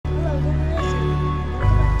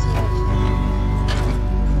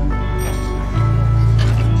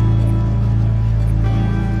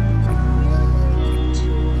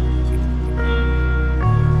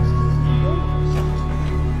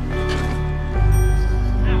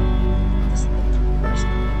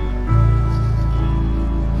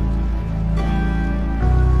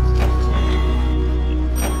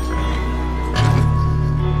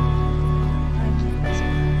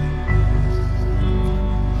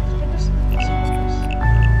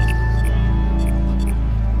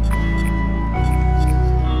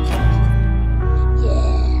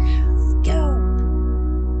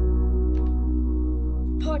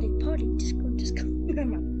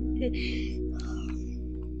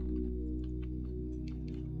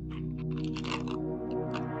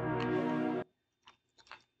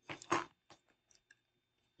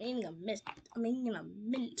I'm eating a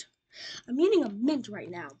mint. I'm eating a mint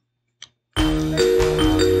right now.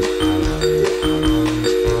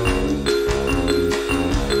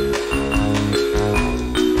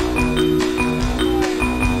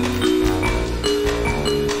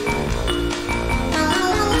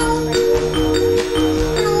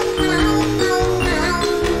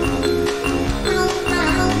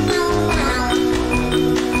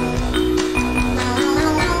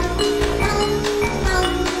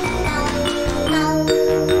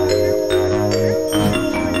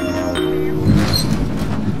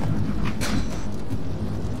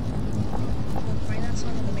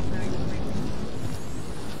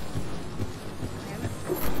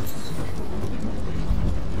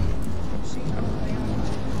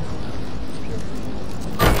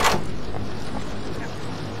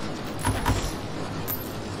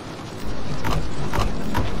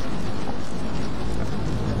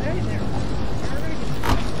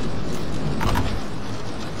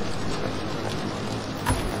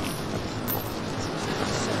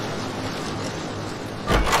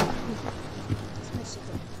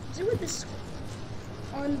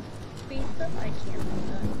 On Facebook, I can't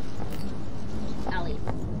remember. Alley.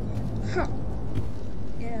 Huh.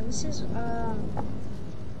 Yeah, this is the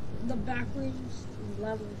backrooms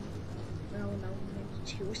level. I don't know, maybe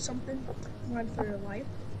 2 or something. Run for your life,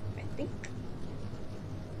 I think.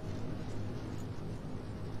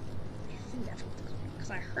 I think that's what it's called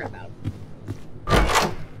because I heard about it.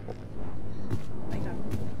 Like on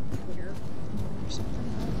Twitter or something.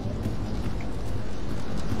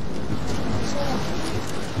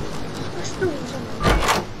 It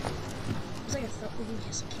was like a thumbnail.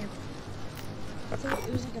 Yes, I can't. I thought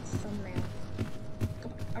it was like a thumbnail.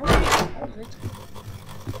 Come on, I don't want all of it.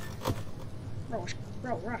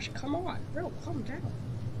 Bro, Rush, come on. Bro, calm down.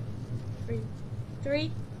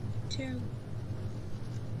 3, 2.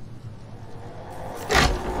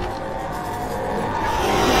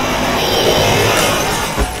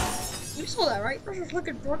 You saw that, right? Rush was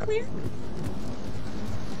looking door clear.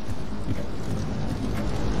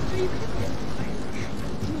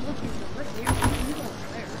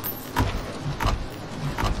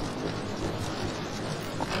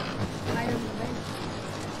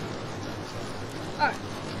 Alright.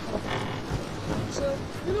 So,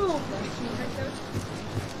 little question right there.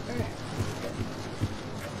 Okay.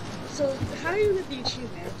 So, how do you get the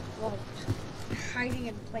achievement while hiding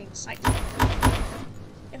in plain sight?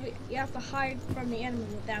 If you have to hide from the enemy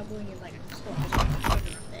without going in like a close.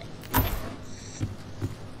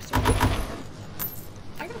 So,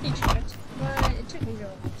 I got the achievement, but it took me very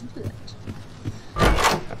long to do that.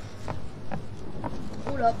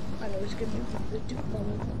 Hold up, I know it's gonna do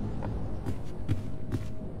bubble.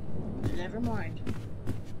 Never mind.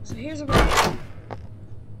 So here's a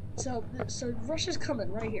so Rush is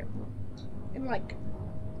coming right here, and like,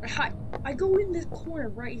 I go in this corner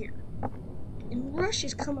right here, and Rush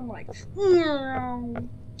is coming like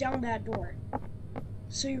down that door.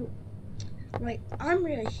 So you, like, I'm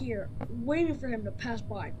right here waiting for him to pass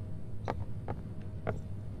by.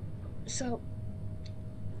 So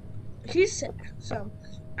so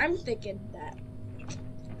I'm thinking that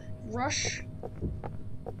Rush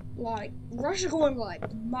is going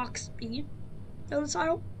like Mach speed down the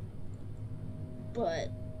side, but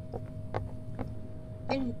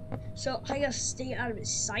so I gotta stay out of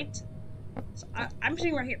his sight. So I'm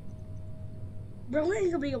sitting right here. Bro,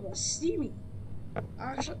 ain't gonna be able to see me.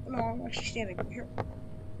 Actually, no, I'm actually standing over here.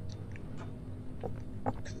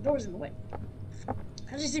 Cause the door's in the way.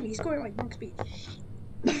 How does he see me? He's going like Mach speed.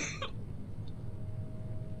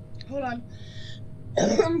 Hold on.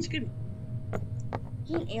 Excuse me.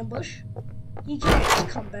 He can ambush. He can't just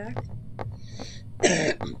come back.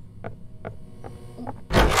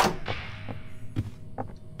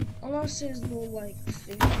 Unless his little like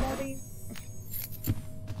fish body,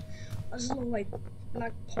 his little like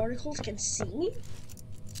black particles can see me.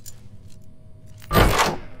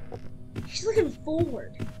 He's looking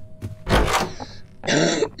forward.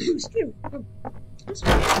 Excuse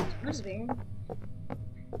me.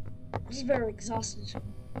 I'm just very exhausted.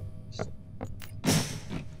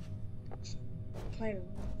 Playing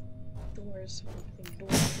doors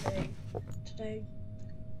today.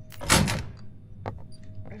 I've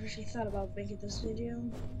actually thought about making this video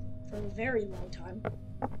for a very long time.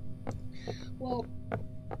 Well,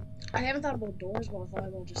 I haven't thought about doors, but I thought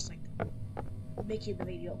about just like making the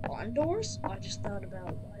video on doors. I just thought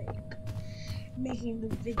about like making the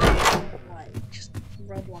video on like just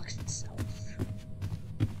Roblox itself.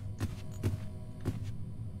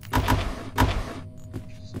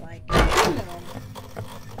 Just like, you know,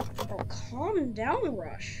 oh, calm down,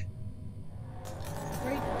 Rush.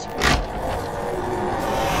 Great.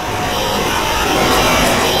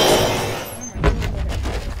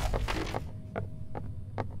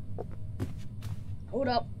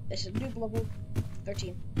 Hold up. This is noob level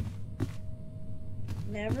 13.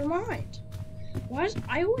 Never mind. Why is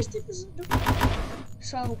I always think this is noob.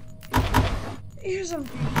 So here's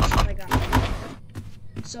something I got.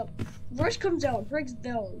 So Rush comes out, breaks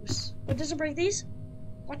those, but doesn't break these.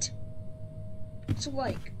 What? So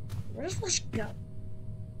like, where does Rush go?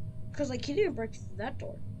 Because like he didn't break that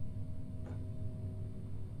door.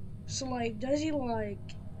 So like, does he like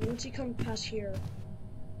once he comes past here?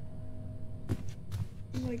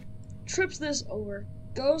 He like trips this over,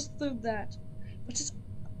 goes through that, but just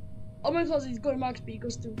oh my god, he's going max speed,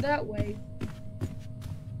 goes through that way.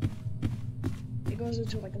 It goes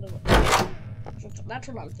into like a little. That's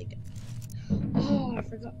what I'm thinking. Oh, I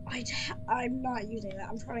forgot. I'm not using that.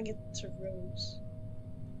 I'm trying to get to rooms.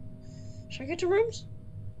 Should I get to rooms?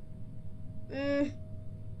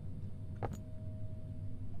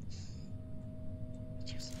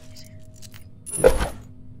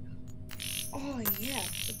 Oh yeah,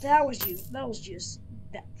 but that was you. That was just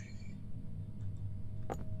that.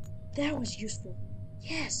 That was useful.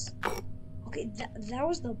 Yes. Okay, that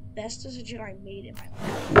was the best decision I made in my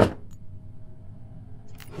life.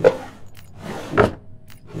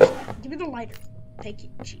 Give me the lighter. Thank you.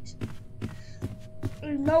 Jeez.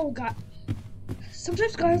 No, God.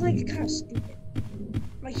 Sometimes guys like kind of stupid.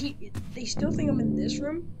 Like they still think I'm in this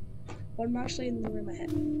room, but I'm actually in the room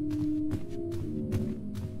ahead.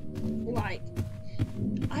 Like,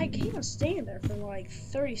 I can't even stand there for like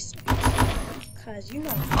 30 seconds, cause you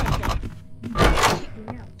know I can kick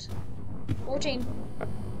me out. 14.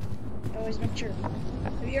 Always make sure.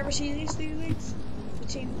 Have you ever seen these things?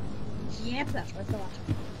 15. Yep, that's what I thought.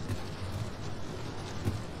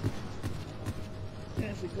 And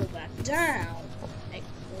if we go back down, hey,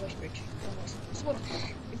 always make sure.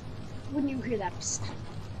 When you hear that,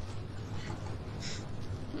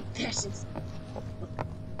 this is.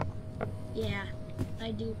 Yeah,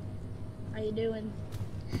 I do. How you doing?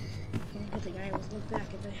 And good thing I always look back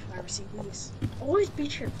if I ever see these. Always be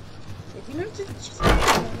sure. If you notice, it's just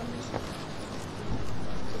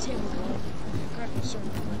it's him. I'm kind of concerned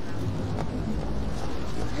about that.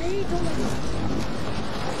 Hey, don't let me.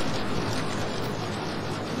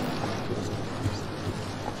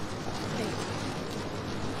 Hey.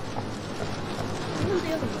 I want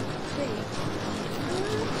the other one. Hey.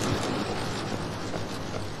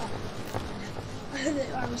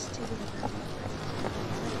 I was taking it back.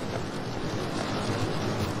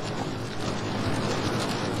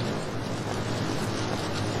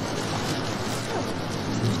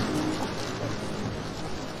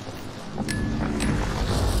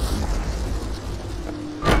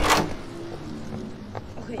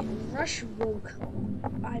 Okay, Rush will come.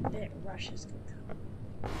 I bet Rush is gonna come.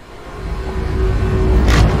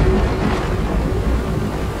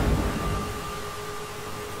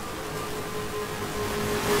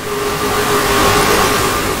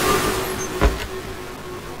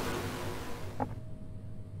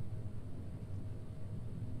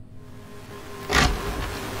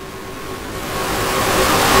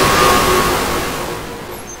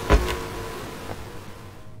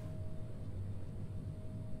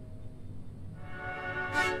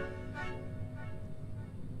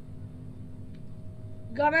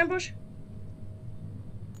 Got an ambush?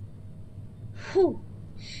 Whew.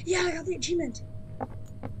 Yeah, I got the achievement.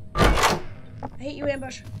 I hate you,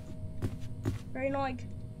 ambush. Very annoying.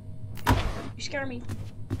 You scare me.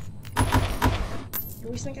 You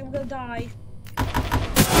always think I'm gonna die.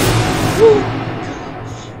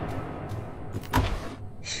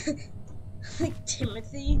 Like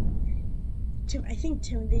Timothy. I think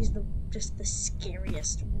Timothy's just the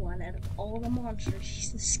scariest one out of all the monsters.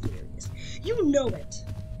 He's the scariest. You know it.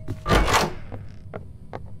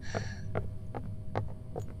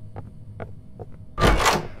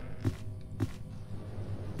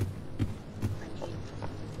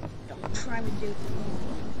 Don't try to do it.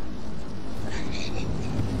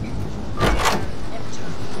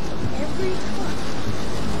 Every time.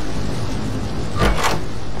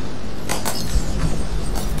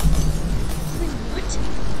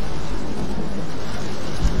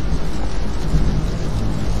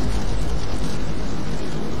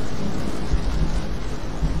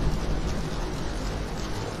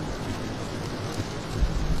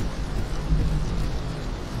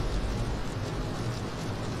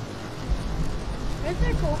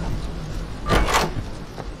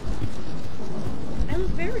 I'm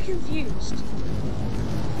very confused.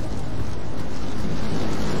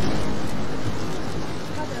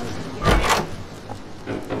 How the hell did he get there?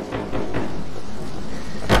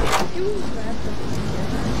 Who grabbed the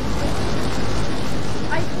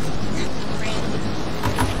I ran.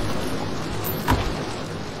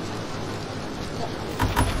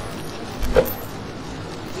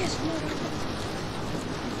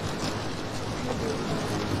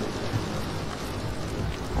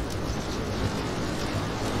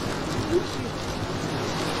 you hear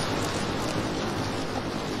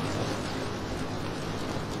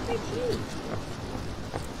the key?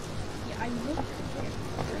 Yeah, I know you're there.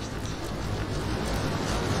 Where's the key?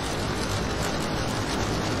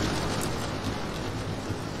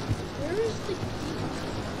 Where is the key?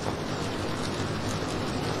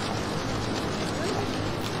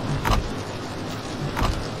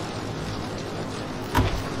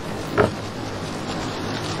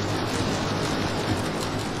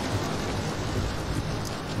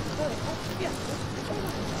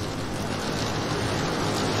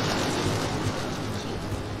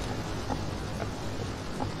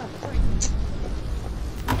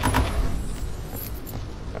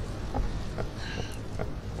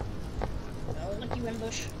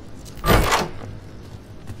 Ambush.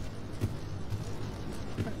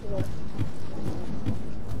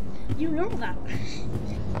 You know that.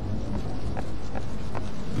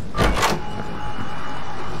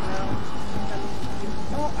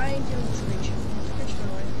 Oh, I ain't dealing with Screech. Screech no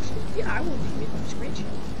way. Yeah, I will be with Screech.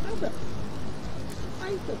 I will.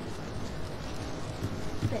 I will.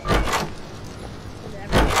 There.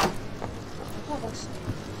 Oh, that's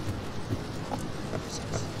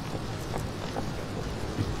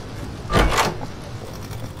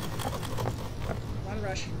one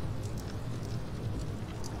rush.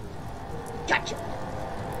 Gotcha.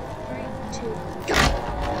 3, 2, go.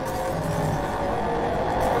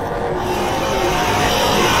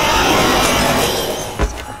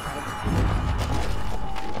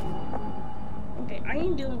 Okay, I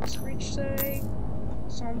ain't doing with Screech today,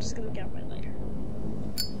 so I'm just gonna get one later.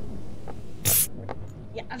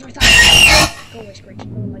 Yeah, that's what I thought. Go away, Screech. No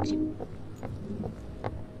one likes you.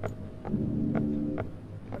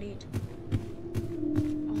 What do you do?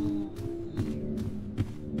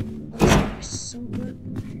 So good.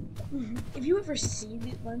 If you ever see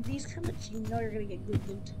one of these comments, you know you're gonna get good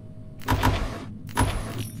loot.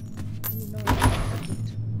 You know you're gonna get good loot.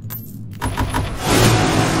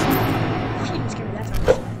 If you didn't scare me that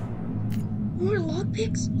time. More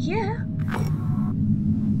lockpicks? Yeah.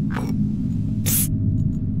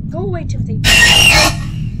 Go away, Timothy.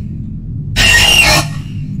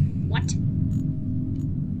 What?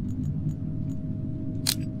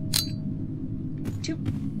 Two.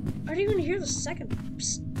 I didn't even hear the second.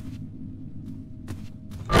 Psst.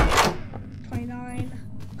 29.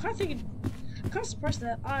 I'm kind of surprised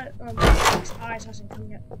that 6 eyes hasn't come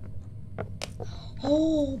yet.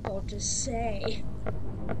 Oh, about to say.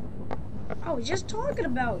 I was just talking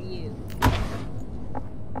about you.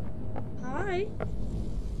 Hi.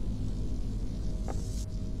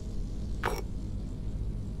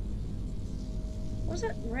 What's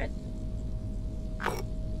that red?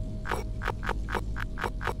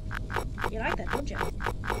 You like that, don't you?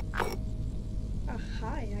 Oh,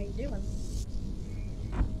 hi, how you doing?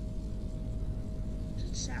 What's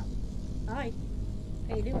that sound? Hi,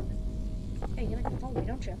 how you doing? Hey, you like to follow me,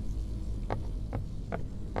 don't you?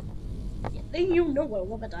 Yeah, then you know what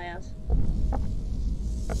weapon I have.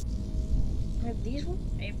 I have these ones.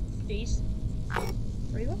 I have these.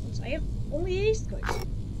 3 weapons. I have only these toys.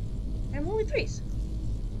 I have only 3s.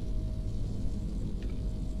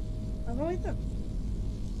 I have only them.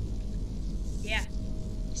 Yeah.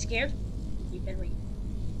 You scared? You better read.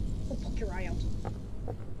 Go poke your eye out.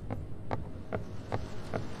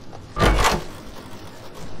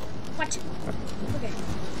 What? Okay.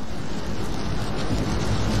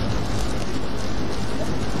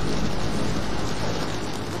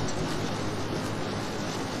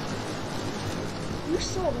 You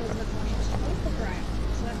saw those reflections. Go poke your eye out.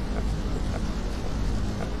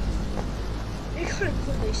 They could have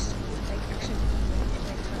put this like actually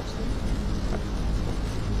like touched them.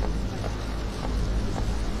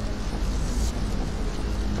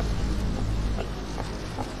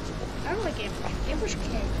 I don't like ambush. Ambush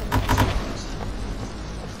can't come out of this place.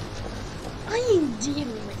 I ain't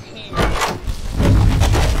dealing with him.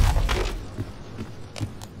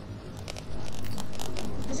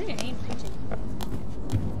 This thing ain't painting.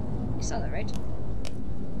 You saw that, right?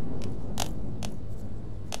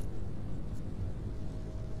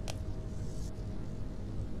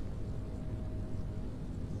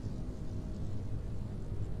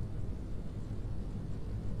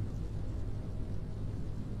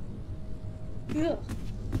 Ugh.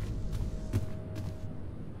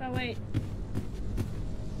 Oh wait.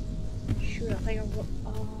 Shoot, I think I'm going.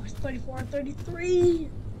 Oh, it's 34 and 33.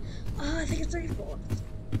 Oh, I think it's 34.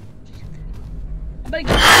 I better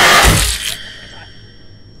get.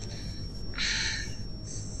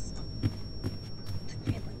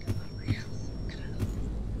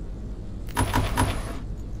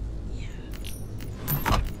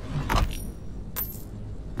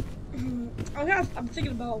 I'm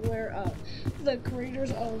thinking about where the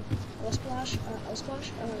creators of Elsplash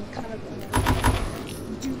kind of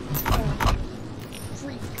duped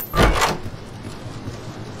Freak. I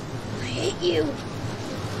hate you.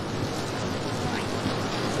 Fine.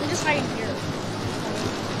 So we just hide here.